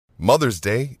Mother's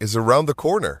Day is around the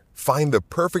corner. Find the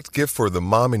perfect gift for the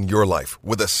mom in your life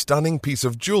with a stunning piece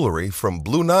of jewelry from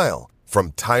Blue Nile.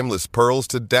 From timeless pearls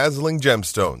to dazzling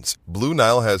gemstones, Blue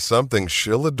Nile has something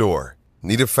she'll adore.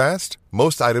 Need it fast?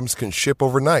 Most items can ship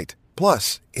overnight.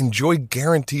 Plus, enjoy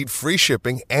guaranteed free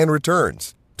shipping and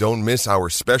returns. Don't miss our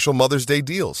special Mother's Day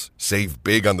deals. Save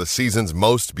big on the season's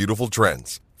most beautiful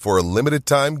trends. For a limited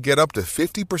time, get up to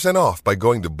 50% off by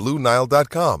going to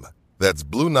BlueNile.com. That's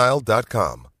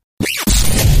BlueNile.com.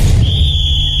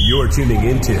 You're tuning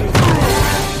into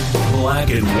Black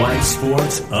and White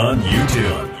Sports on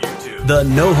YouTube. The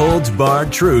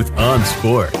no-holds-barred truth on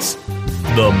sports.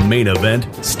 The main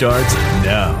event starts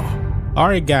now. All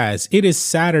right, guys, it is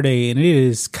Saturday, and it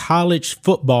is college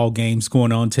football games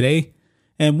going on today.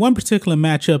 And one particular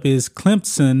matchup is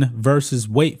Clemson versus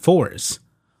Wake Forest.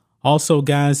 Also,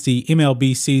 guys, the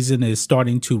MLB season is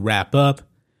starting to wrap up,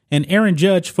 and Aaron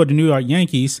Judge for the New York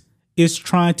Yankees is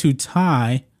trying to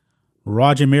tie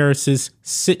Roger Maris's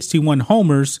 61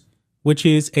 homers, which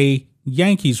is a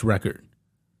Yankees record.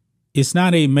 It's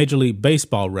not a Major League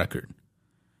Baseball record.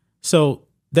 So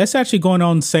that's actually going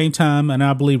on at the same time, and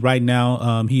I believe right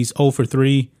now he's 0 for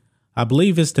 3. I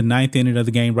believe it's the 9th inning of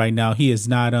the game right now. He has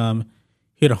not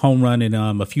hit a home run in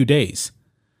a few days.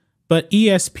 But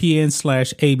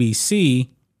ESPN/ABC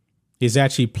is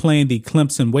actually playing the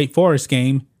Clemson-Wake Forest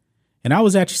game, and I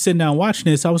was actually sitting down watching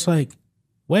this. I was like,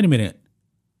 wait a minute.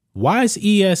 Why is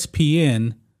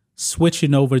ESPN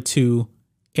switching over to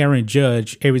Aaron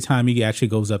Judge every time he actually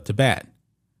goes up to bat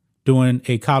during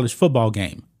a college football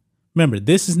game? Remember,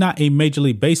 this is not a Major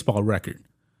League Baseball record.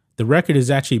 The record is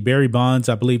actually Barry Bonds,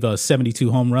 I believe,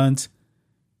 72 home runs.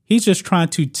 He's just trying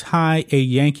to tie a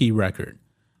Yankee record.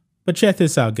 But check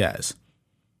this out, guys.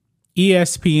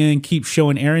 ESPN keeps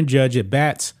showing Aaron Judge at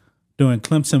bats during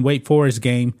Clemson-Wake Forest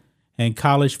game, and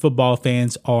college football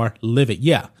fans are livid.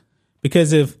 Yeah,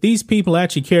 because if these people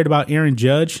actually cared about Aaron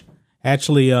Judge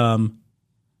actually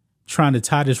trying to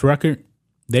tie this record,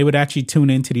 they would actually tune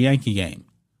into the Yankee game.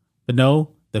 But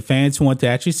no, the fans want to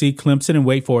actually see Clemson and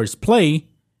Wake Forest play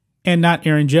and not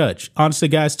Aaron Judge. Honestly,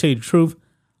 guys, to tell you the truth,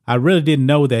 I really didn't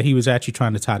know that he was actually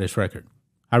trying to tie this record.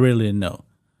 I really didn't know.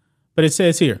 But it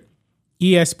says here,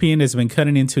 ESPN has been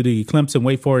cutting into the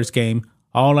Clemson-Wake Forest game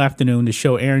all afternoon to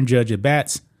show Aaron Judge at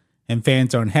bats, and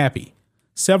fans aren't happy.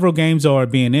 Several games are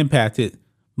being impacted,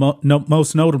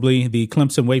 most notably the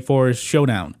Clemson-Wake Forest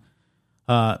showdown.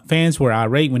 Fans were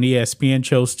irate when ESPN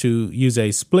chose to use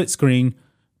a split screen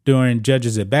during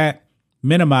Judge's at bat,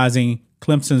 minimizing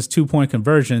Clemson's 2-point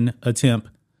conversion attempt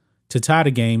to tie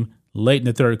the game late in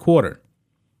the third quarter.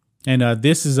 And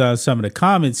this is some of the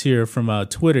comments here from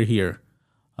Twitter here.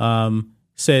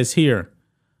 Says here,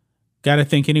 got to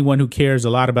think anyone who cares a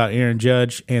lot about Aaron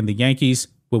Judge and the Yankees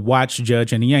would watch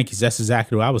Judge and the Yankees. That's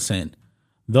exactly what I was saying.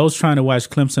 Those trying to watch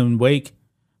Clemson and Wake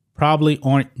probably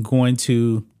aren't among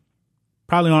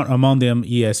them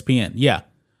ESPN. Yeah.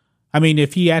 I mean,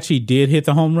 if he actually did hit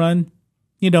the home run,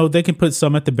 they can put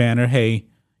some at the banner. Hey,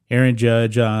 Aaron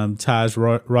Judge ties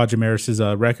Roger Maris's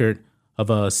record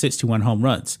of 61 home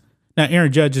runs. Now,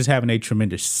 Aaron Judge is having a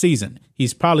tremendous season.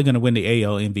 He's probably going to win the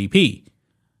AL MVP.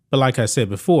 But like I said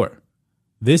before,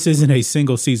 this isn't a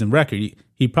single season record.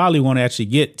 He probably won't actually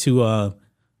get to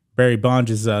Barry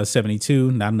Bonds'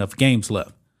 72. Not enough games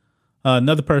left.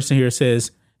 Another person here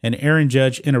says, an Aaron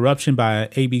Judge interruption by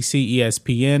ABC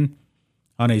ESPN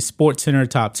on a SportsCenter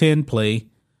Top 10 play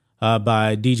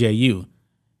by DJU.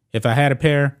 If I had a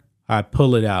pair, I'd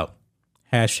pull it out.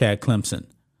 Hashtag Clemson.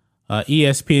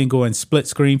 ESPN going split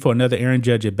screen for another Aaron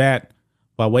Judge at bat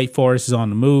while Wake Forest is on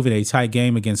the move in a tight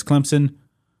game against Clemson.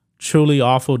 Truly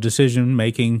awful decision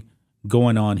making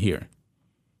going on here.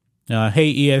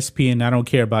 Hey, ESPN, I don't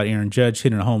care about Aaron Judge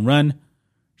hitting a home run.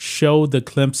 Show the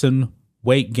Clemson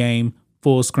Wake game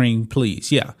full screen,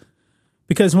 please. Yeah,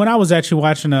 because when I was actually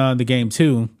watching the game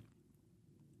too,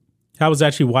 I was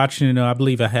actually watching, I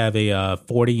believe I have a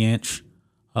 40-inch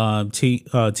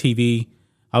TV.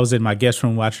 I was in my guest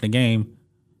room watching the game,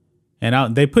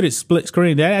 and they put it split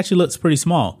screen. That actually looks pretty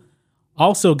small.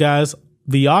 Also, guys,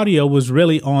 the audio was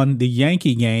really on the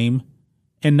Yankee game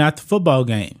and not the football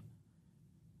game.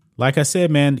 Like I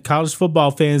said, man, college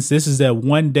football fans, this is their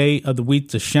one day of the week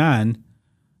to shine.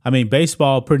 I mean,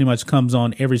 baseball pretty much comes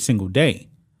on every single day.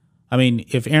 I mean,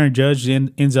 if Aaron Judge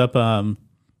ends up tying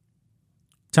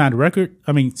the record,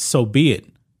 I mean, so be it.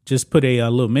 Just put a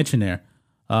little mention there.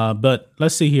 But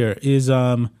let's see here. Is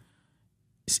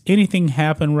anything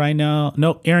happen right now?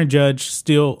 No, Aaron Judge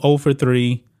still 0 for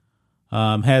 3.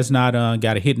 Has not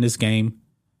got a hit in this game.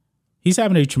 He's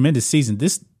having a tremendous season.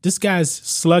 This guy's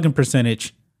slugging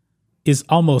percentage is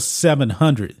almost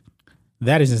 700.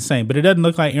 That is insane. But it doesn't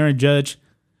look like Aaron Judge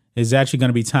is actually going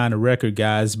to be tying a record,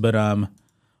 guys. But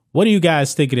what do you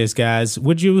guys think of this, guys?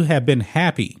 Would you have been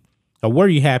happy, or were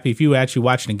you happy if you were actually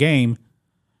watching the game,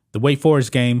 the Wake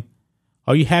Forest game?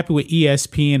 Are you happy with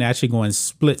ESPN actually going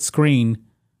split screen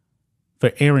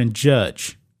for Aaron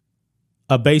Judge,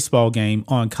 a baseball game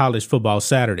on college football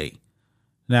Saturday?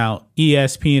 Now,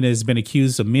 ESPN has been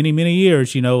accused of many, many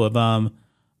years, of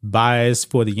bias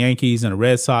for the Yankees and the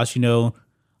Red Sox,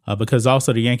 because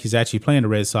also the Yankees actually playing the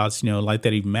Red Sox, like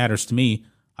that even matters to me.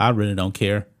 I really don't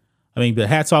care. I mean, but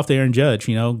hats off to Aaron Judge,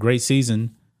 great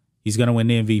season. He's going to win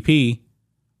the MVP.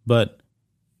 But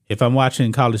if I'm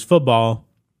watching college football,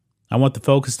 I want the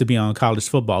focus to be on college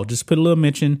football. Just put a little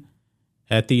mention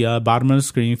at the bottom of the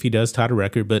screen if he does tie the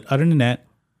record. But other than that,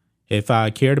 if I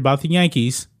cared about the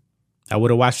Yankees, I would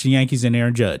have watched the Yankees and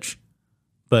Aaron Judge.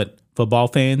 But football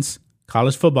fans,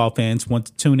 college football fans want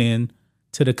to tune in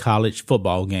to the college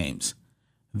football games.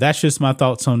 That's just my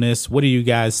thoughts on this. What do you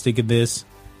guys think of this?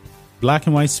 Black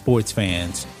and white sports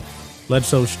fans, let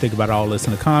us know what you think about all this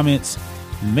in the comments.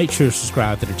 Make sure to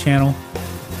subscribe to the channel,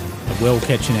 and we'll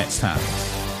catch you next time.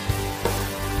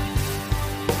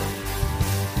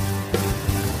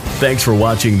 Thanks for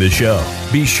watching the show.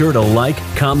 Be sure to like,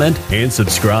 comment, and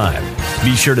subscribe.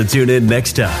 Be sure to tune in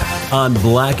next time on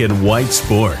Black and White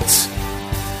Sports.